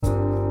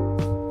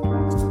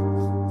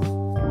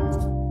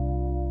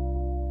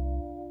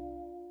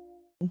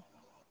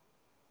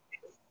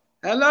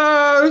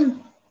Hello,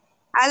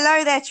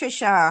 Hello there,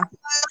 Tricia.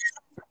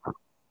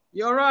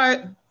 you all right?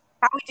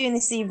 How are we doing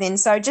this evening?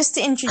 So, just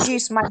to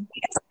introduce my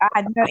guest, I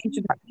had no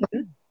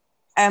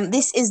introduction.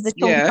 This is the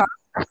Chun. Yeah.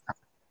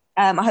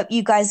 I hope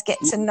you guys get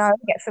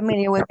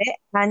familiar with it.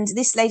 And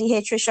this lady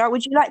here, Tricia,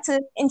 would you like to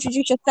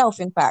introduce yourself,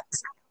 in fact?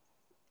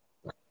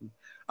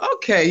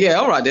 Okay, yeah,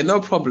 all right then,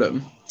 no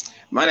problem.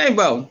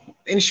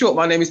 In short,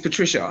 my name is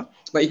Patricia,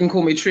 but you can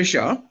call me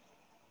Tricia.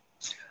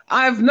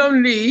 I've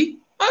known Lee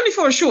only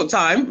for a short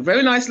time.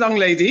 Very nice young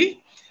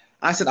lady.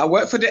 I said I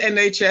work for the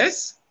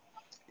NHS.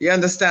 You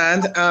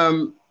understand?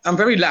 I'm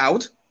very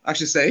loud, I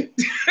should say.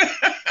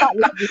 Quite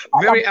Very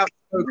lovely.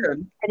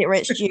 outspoken. Credit where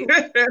it's due.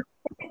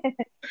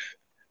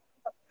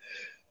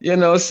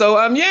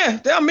 Yeah,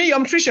 they're me,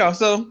 I'm Trisha.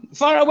 So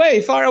far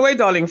away,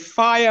 darling,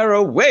 fire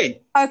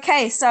away.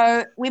 Okay,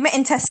 so we met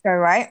in Tesco,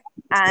 right?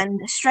 And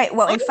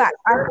well, in fact,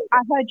 I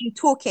heard you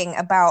talking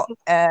about,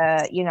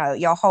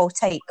 your whole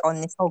take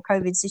on this whole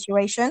COVID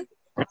situation.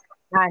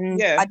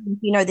 And I Yeah. don't know if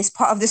you know this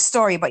part of the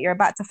story, but you're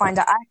about to find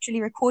out. I actually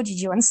recorded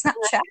you on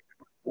Snapchat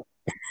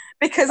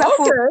because I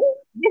thought Okay.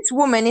 this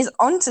woman is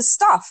onto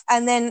stuff.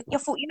 And then you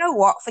thought, you know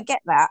what? Forget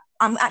that.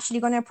 I'm actually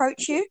going to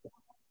approach you.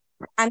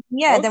 And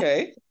yeah, then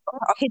Okay.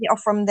 I hit it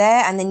off from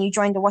there. And then you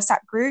joined the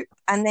WhatsApp group.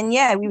 And then,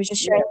 yeah, we were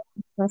just sharing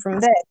Yeah. from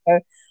there. So,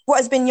 what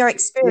has been your Yeah.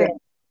 experience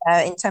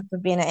in terms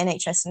of being an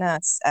NHS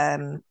nurse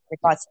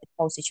regards to the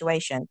whole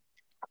situation?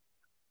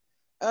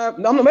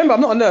 Remember,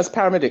 I'm not a nurse,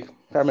 paramedic.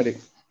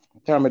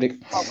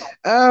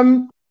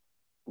 Um,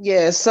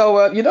 yeah,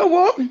 so you know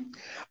what?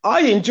 I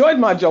enjoyed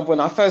my job when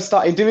I first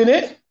started doing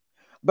it,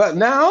 but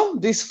now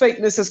this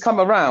fakeness has come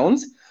around.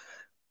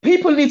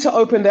 People need to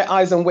open their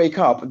eyes and wake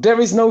up. There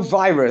is no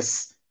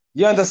virus.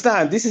 You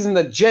understand? This is an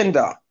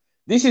agenda.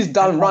 This is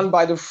Okay. run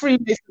by the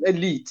Freemason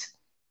elite.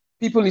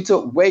 People need to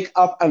wake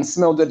up and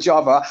smell the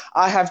Java.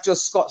 I have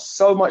just got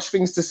so much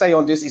things to say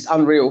on this. It's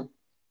unreal.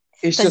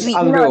 It's Because just a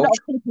unreal. lot of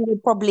people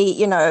would probably,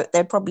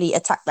 they'd probably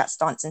attack that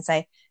stance and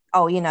say,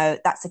 "Oh,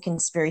 that's a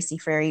conspiracy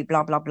theory,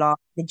 blah blah blah."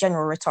 The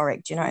general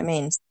rhetoric. Do you know what I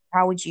mean? So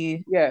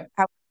Yeah.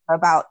 how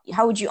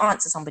would you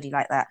answer somebody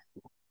like that?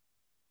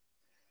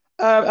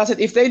 I said,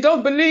 if they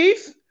don't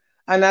believe,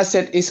 and I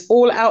said, it's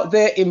all out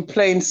there in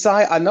plain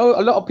sight. I know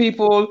a lot of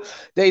people,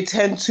 they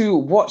tend to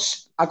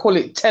watch, I call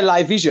it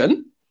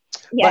television,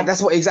 but Yeah,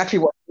 that's what exactly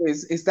what it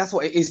is that's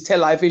what it is,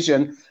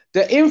 television.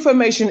 The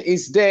information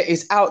is there,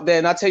 it's out there.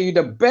 And I tell you,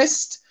 the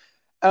best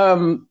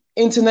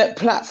internet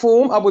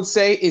platform, I would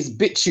say, is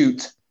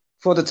BitChute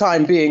for the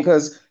time being,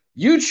 because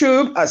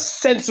YouTube are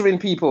censoring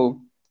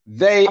people. I've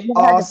They never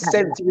heard are of that yet.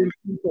 censoring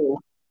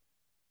people.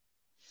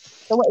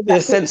 So what is They're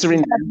that?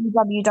 censoring them.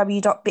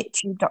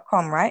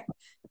 www.bittube.com, right?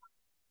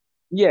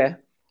 Yeah,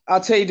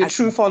 I'll tell you the Okay.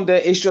 truth on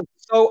there. It's just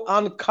so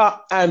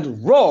uncut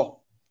and raw.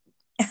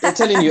 They're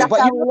telling you. That's But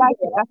how you we like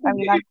it. know, That's how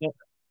we like it.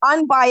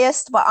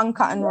 Unbiased but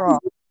uncut and raw.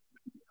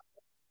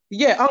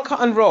 yeah,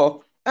 uncut and raw.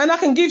 And I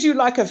can give you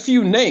like a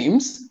few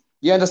names,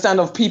 you understand,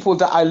 of people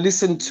that I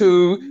listen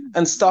to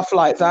and stuff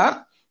like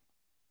that.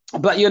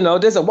 But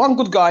there's a one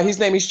good guy. His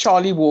name is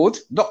Charlie Ward.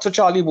 Dr.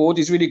 Charlie Ward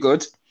is really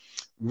good.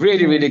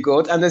 Really, Mm. really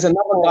good. And there's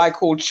another guy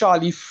called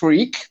Charlie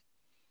Freak.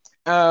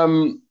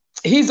 Um,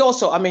 he's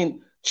also, I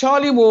mean,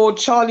 Charlie Ward,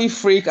 Charlie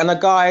Freak, and a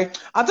guy.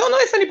 I don't know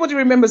if anybody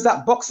remembers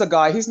that boxer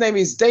guy. His name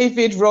is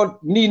David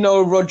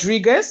Nino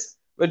Rodriguez.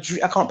 I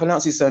can't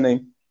pronounce his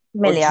surname.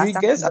 Familiar. Sounds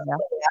Rodriguez. familiar.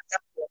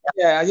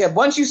 Yeah, yeah.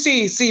 Once you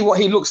see what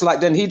he looks like,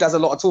 then he does a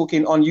lot of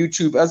talking on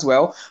YouTube as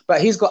well.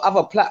 But he's got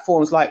other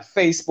platforms like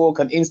Facebook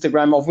and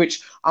Instagram, of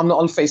which I'm not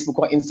on Facebook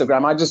or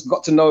Instagram. I just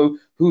got to know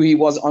who he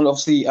was on,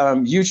 obviously,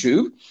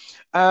 YouTube.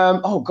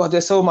 Oh God,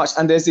 there's so much.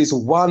 And there's this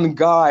one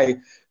guy,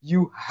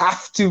 you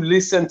have to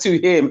listen to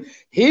him.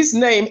 His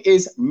name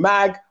is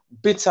Mag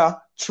Bitter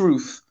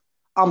Truth.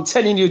 I'm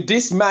telling you,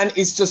 this man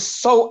is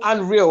just so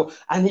unreal,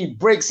 and he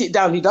breaks it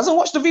down. He doesn't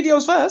watch the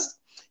videos first.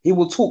 He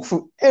will talk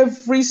through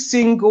every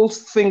single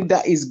thing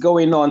that is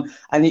going on,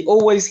 and he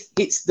always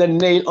hits the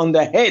nail on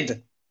the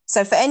head.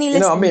 So for any You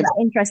know what I listeners mean? that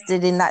are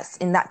interested in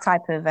that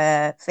type of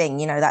thing,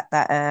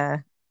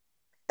 that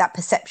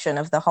perception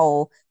of the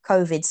whole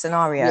COVID Yeah,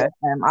 scenario,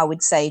 I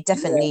would say yeah.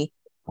 definitely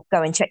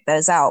go and check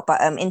those out. But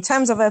in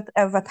terms of a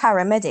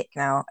paramedic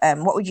now,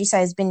 what would you say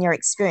has been your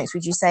experience?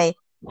 Would you say,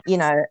 you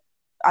know,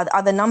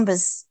 are the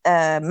numbers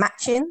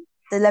matching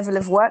the level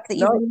of work that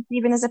you've No, been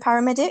receiving as a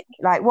paramedic?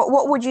 Like,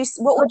 what would you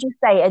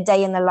say a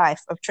day in the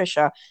life of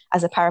Trisha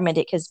as a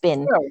paramedic has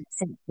been no.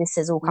 since this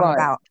has all come Right.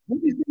 about? This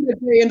has been a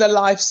day in the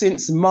life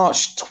since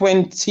March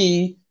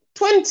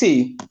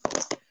 2020.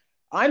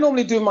 I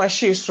normally do my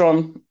shifts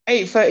from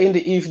 8:30 in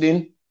the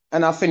evening,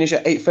 and I finish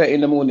at 8:30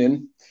 in the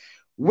morning.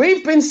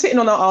 We've been sitting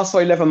on our ass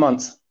for 11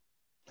 months.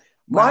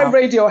 My Wow.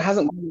 radio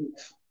hasn't gone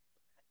off.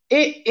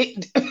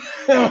 It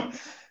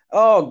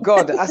oh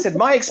God. I said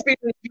my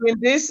experience doing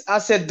this, I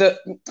said that,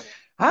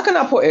 how can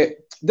I put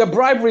it? The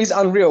bribery is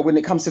unreal when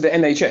it comes to the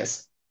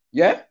NHS.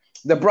 Yeah?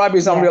 The bribery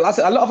is Yeah. unreal. I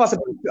said a lot of us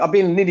have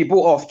been nearly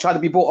bought off, trying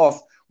to be bought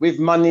off with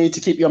money to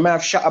keep your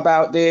mouth shut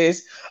about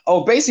this.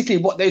 Oh, basically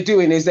what they're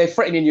doing is they're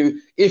threatening you.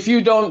 If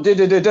you don't da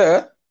da da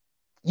da,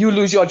 you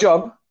lose your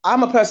job.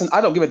 I'm a person,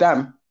 I don't give a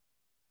damn.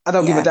 I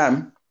don't give a Yeah.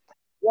 damn.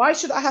 Why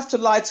should I have to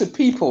lie to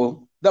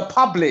people, the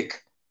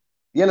public?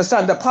 You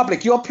understand? The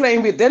public, you're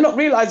playing with, they're not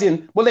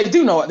realizing, well, they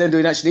do know what they're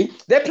doing actually.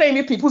 They're playing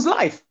with people's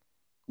life.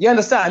 You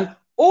understand?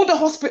 All the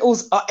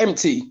hospitals are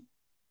empty.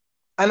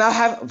 And I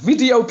have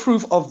video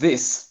proof of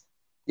this.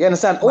 You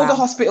understand? All the Wow.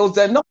 hospitals,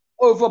 they're not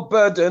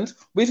overburdened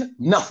with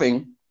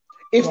nothing.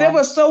 If they Yeah.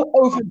 were so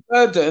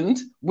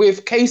overburdened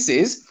with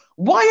cases,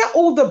 why are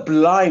all the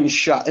blinds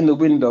shut in the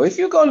window? If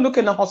you go and look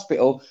in the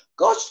hospital,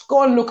 go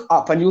and look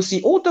up and you'll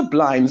see all the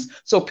blinds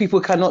so people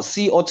cannot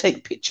see or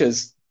take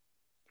pictures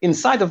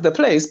inside of the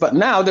place. But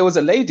now there was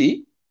a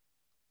lady,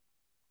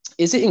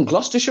 is it in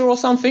Gloucestershire or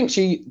something?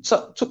 She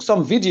took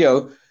some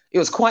video. It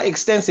was quite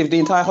extensive. The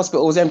entire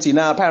hospital was empty.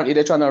 Now apparently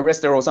they're trying to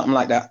arrest her or something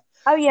like that.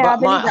 Oh yeah, I But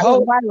believe my that went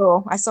whole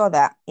viral. I saw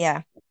that.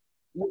 Yeah.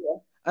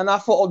 and I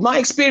thought my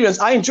experience,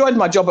 I enjoyed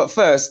my job at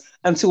first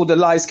until the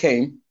lies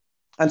came.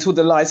 Until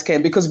the lies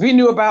came. Because we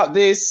knew about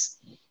this.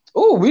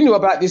 Oh, we knew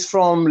about this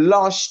from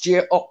last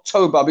year,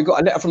 October. We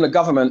got a letter from the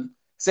government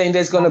saying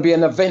there's going to be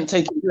an event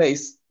taking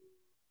place.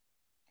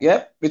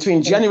 Yeah,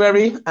 between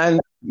January and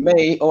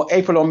May or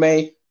April or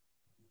May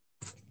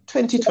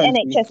So the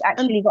 2020. NHS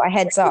actually got a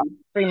heads up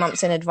 3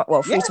 months in advance.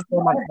 Well, Yeah, 3 to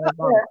 4 months in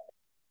advance.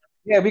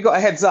 yeah, we got a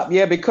heads up.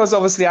 Yeah, because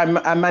obviously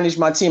I manage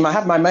my team. I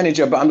have my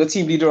manager, but I'm the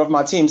team leader of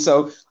my team.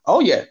 So, oh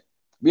yeah,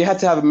 we had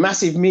to have a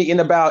massive meeting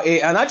about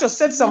it. And I just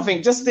said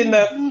something just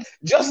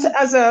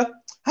as a,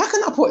 how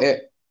can I put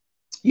it?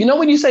 You know,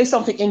 when you say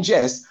something in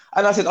jest,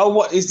 and I said, oh,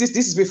 what is this?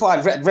 This is before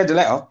I'd read the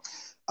letter.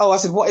 Oh, I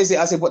said, what is it?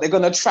 I said, what, they're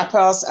going to trap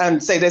us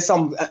and say there's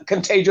some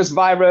contagious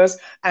virus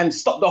and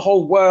stop the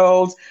whole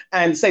world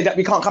and say that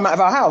we can't come out of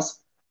our house.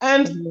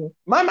 And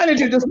my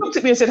manager just looked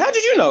at me and said, how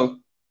did you know?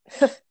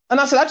 And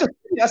I said,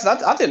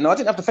 I didn't know. I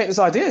didn't have the faintest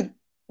idea.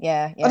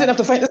 Yeah, I didn't have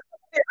the faintest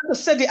idea. I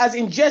just said it as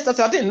in jest. I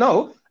said, I didn't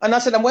know. And I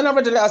said, and when I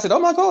read the letter, I said, oh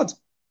my God.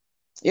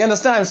 You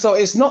understand? So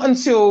it's not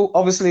until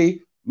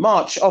obviously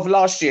March of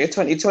last year,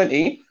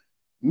 2020,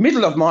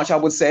 middle of March, I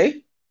would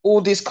say,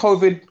 all this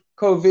COVID,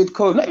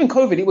 not even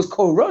COVID, it was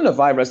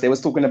coronavirus they was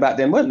talking about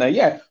then, weren't they?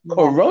 Yeah,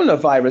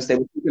 coronavirus they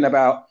were talking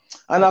about.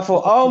 And I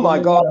thought, oh my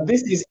God,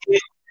 this is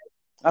it.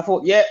 I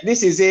thought, yeah,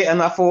 this is it.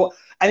 And I thought,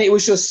 and it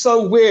was just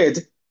so weird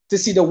to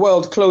see the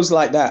world close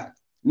like that.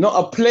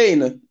 Not a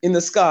plane in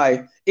the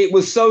sky. It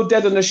was so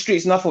dead on the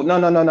streets. And I thought, no,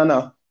 no, no, no,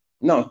 no.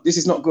 No, this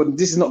is not good.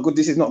 This is not good.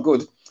 This is not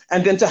good.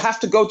 And then to have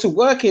to go to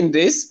work in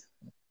this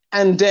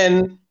and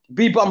then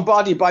be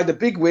bombarded by the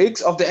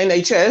bigwigs of the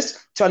NHS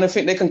trying to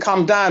think they can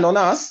come down on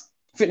us,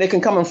 think they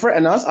can come and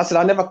threaten us. I said,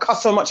 I never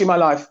cussed so much in my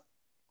life.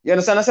 You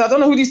understand? I said, I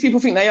don't know who these people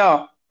think they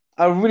are.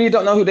 I really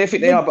don't know who they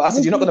think they are. But I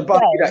said, you're not going to bug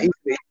me that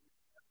easily.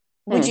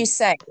 Would you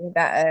say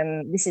that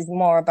this is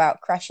more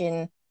about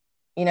crashing,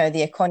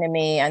 the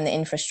economy and the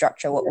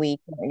infrastructure, what we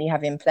currently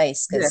have in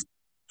place? Because,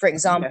 for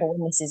example,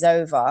 when this is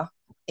over,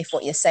 if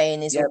what you're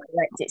saying is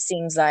correct, it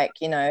seems like,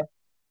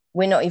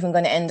 we're not even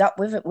going to end up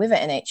with an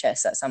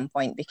NHS at some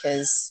point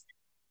because,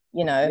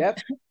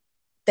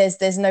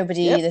 there's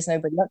nobody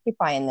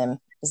occupying them,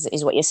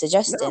 is what you're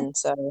suggesting. No.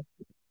 So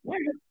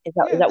is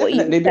that what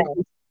you think?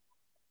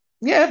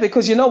 Yeah,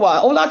 because you know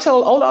what? All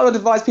I would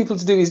advise people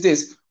to do is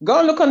this. Go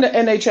and look on the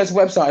NHS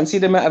website and see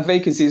the amount of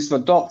vacancies for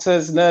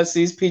doctors,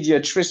 nurses,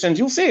 pediatricians.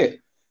 You'll see it.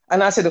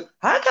 And I said,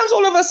 how comes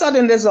all of a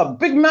sudden there's a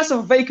big mass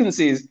of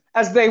vacancies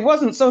as there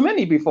wasn't so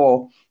many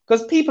before?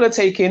 Because people are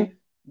taking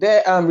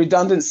their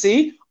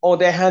redundancy or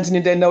they're handing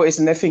in their notice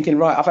and they're thinking,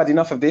 right, I've had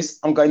enough of this.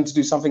 I'm going to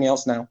do something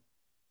else now.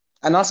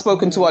 And I've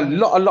spoken to a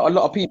lot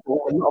of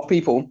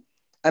people.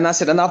 And I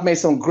said, and I've made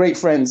some great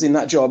friends in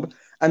that job.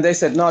 And they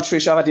said, no,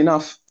 Tricia, I've had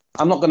enough.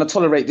 I'm not going to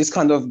tolerate this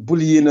kind of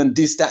bullying and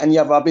this, that, and the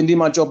other. I've been doing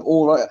my job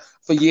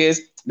for years.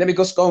 Let me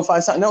just go and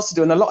find something else to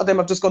do. And a lot of them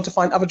have just gone to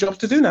find other jobs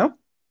to do now.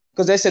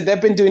 Because they said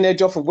they've been doing their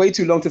job for way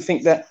too long to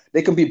think that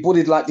they can be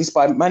bullied like this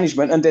by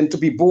management and then to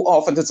be bought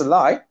off and that's a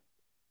lie.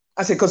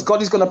 I said, because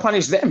God is going to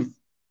punish them.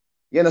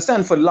 You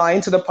understand? For lying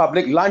to the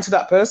public, lying to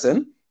that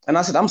person. And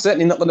I said, I'm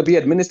certainly not going to be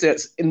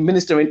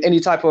administering any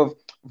type of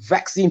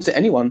vaccine to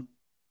anyone.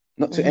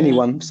 Not to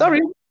anyone.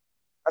 Sorry.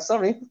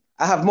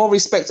 I have more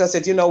respect. I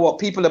said, you know what?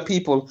 People are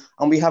people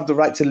and we have the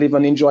right to live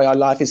and enjoy our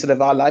life instead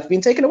of our life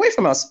being taken away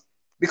from us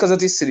because of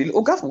this silly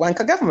little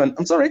wanker government.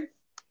 I'm sorry.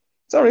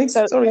 Sorry.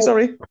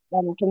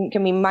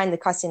 Can we mind the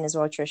cussing as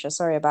well, Tricia?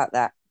 Sorry about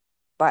that.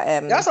 But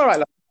that's all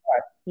right.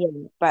 Yeah,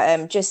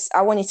 but just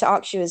I wanted to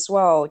ask you as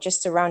well,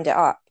 just to round it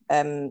up.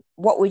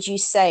 What would you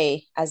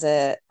say as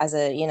a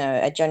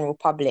a general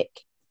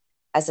public,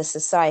 as a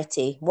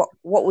society? What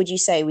would you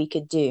say we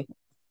could do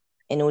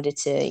in order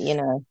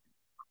to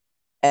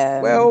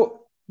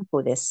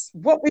for this?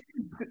 What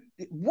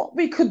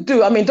we could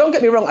do, I mean, don't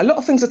get me wrong, a lot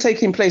of things are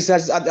taking place.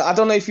 I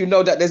don't know if you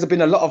know that there's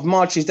been a lot of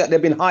marches that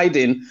they've been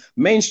hiding.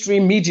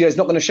 Mainstream media is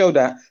not going to show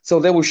that, so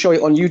they will show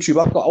it on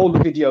YouTube. I've got all the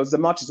videos. The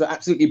marches are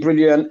absolutely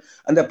brilliant,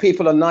 and the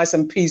people are nice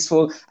and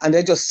peaceful, and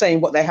they're just saying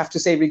what they have to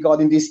say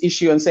regarding this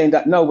issue and saying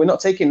that, no, we're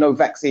not taking no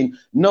vaccine.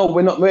 No,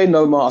 we're not wearing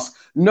no mask.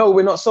 No,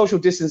 we're not social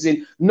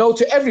distancing. No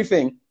to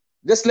everything.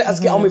 Just let us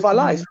get on with our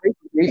lives.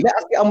 peacefully. Let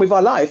us get on with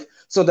our life.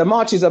 So the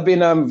marches have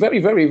been very,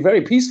 very,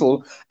 very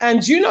peaceful.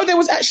 And you know, there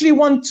was actually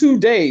one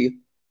today.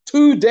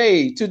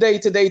 Today.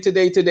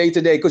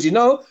 Because you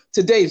know,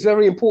 today is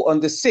very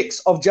important. The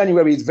 6th of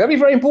January is very,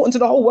 very important to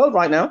the whole world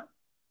right now.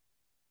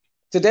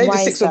 Today, the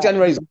Why is 6th of that?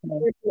 January is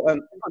very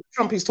important.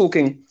 Trump is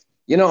talking,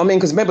 you know what I mean?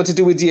 Because remember, to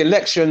do with the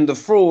election, the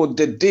fraud,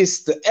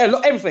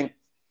 everything.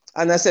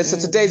 And I said, so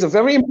today is a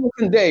very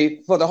important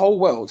day for the whole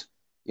world.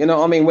 You know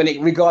what I mean? When it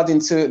regarding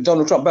to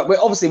Donald Trump, but we're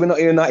not in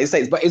the United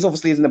States, but it's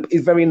obviously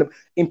is very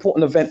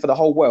important event for the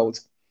whole world.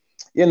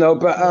 You know,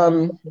 but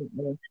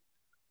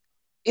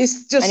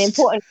it's just an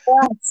important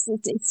for us.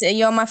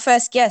 You're my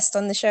first guest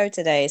on the show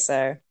today,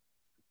 so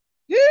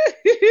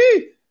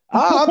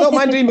I don't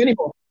mind doing many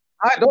more.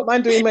 I don't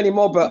mind doing many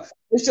more, but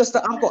it's just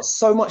that I've got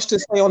so much to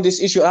say on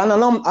this issue, and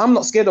I'm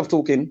not scared of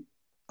talking.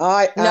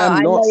 I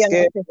am know not you're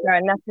scared. not, sister,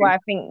 and that's why I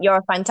think you're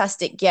a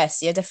fantastic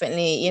guest. You're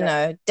definitely,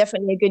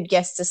 definitely a good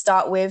guest to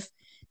start with.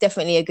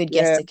 Definitely a good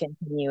guest to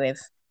continue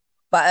with.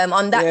 But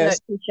on that note,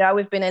 Tricia,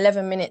 we've been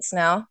 11 minutes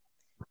now,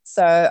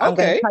 so I'm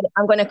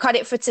going to cut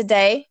it for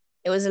today.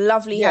 It was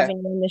lovely having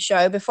you on the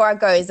show. Before I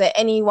go, is there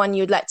anyone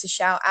you'd like to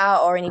shout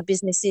out or any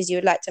businesses you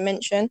would like to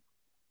mention?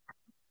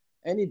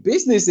 Any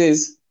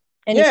businesses?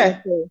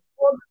 Anything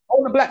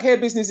all the black hair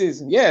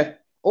businesses. Yeah,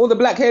 all the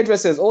black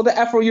hairdressers, all the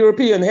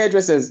Afro-European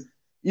hairdressers.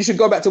 You should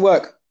go back to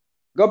work.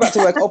 Go back to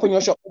work. Open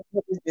your shop.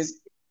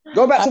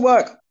 Go back to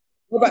work.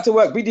 Go back to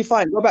work. Be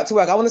defined. Go back to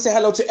work. I want to say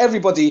hello to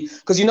everybody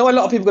because you know a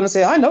lot of people are going to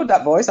say, I know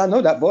that voice. I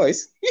know that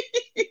voice.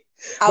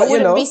 I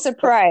wouldn't be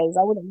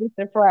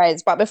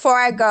surprised. But before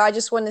I go, I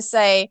just want to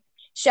say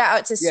shout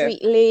out to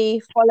Sweet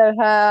Lee. Follow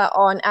her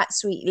on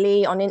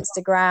 @SweetLee on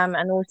Instagram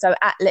and also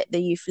 @Let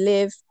the Youth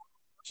Live.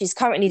 She's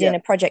currently doing a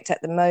project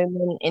at the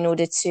moment in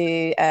order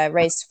to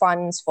raise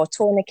funds for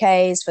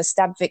tourniquets for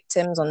stab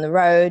victims on the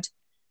road.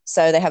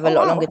 So they have a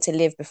lot longer to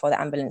live before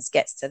the ambulance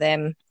gets to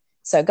them.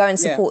 So go and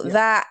support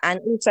that,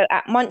 and also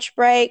at Munch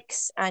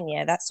Breaks. And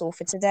that's all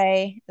for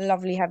today.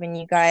 Lovely having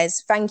you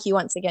guys. Thank you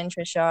once again,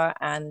 Tricia,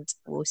 and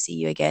we'll see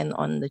you again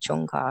on the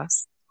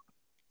Chuncast.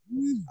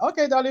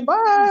 Okay, darling.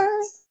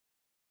 Bye.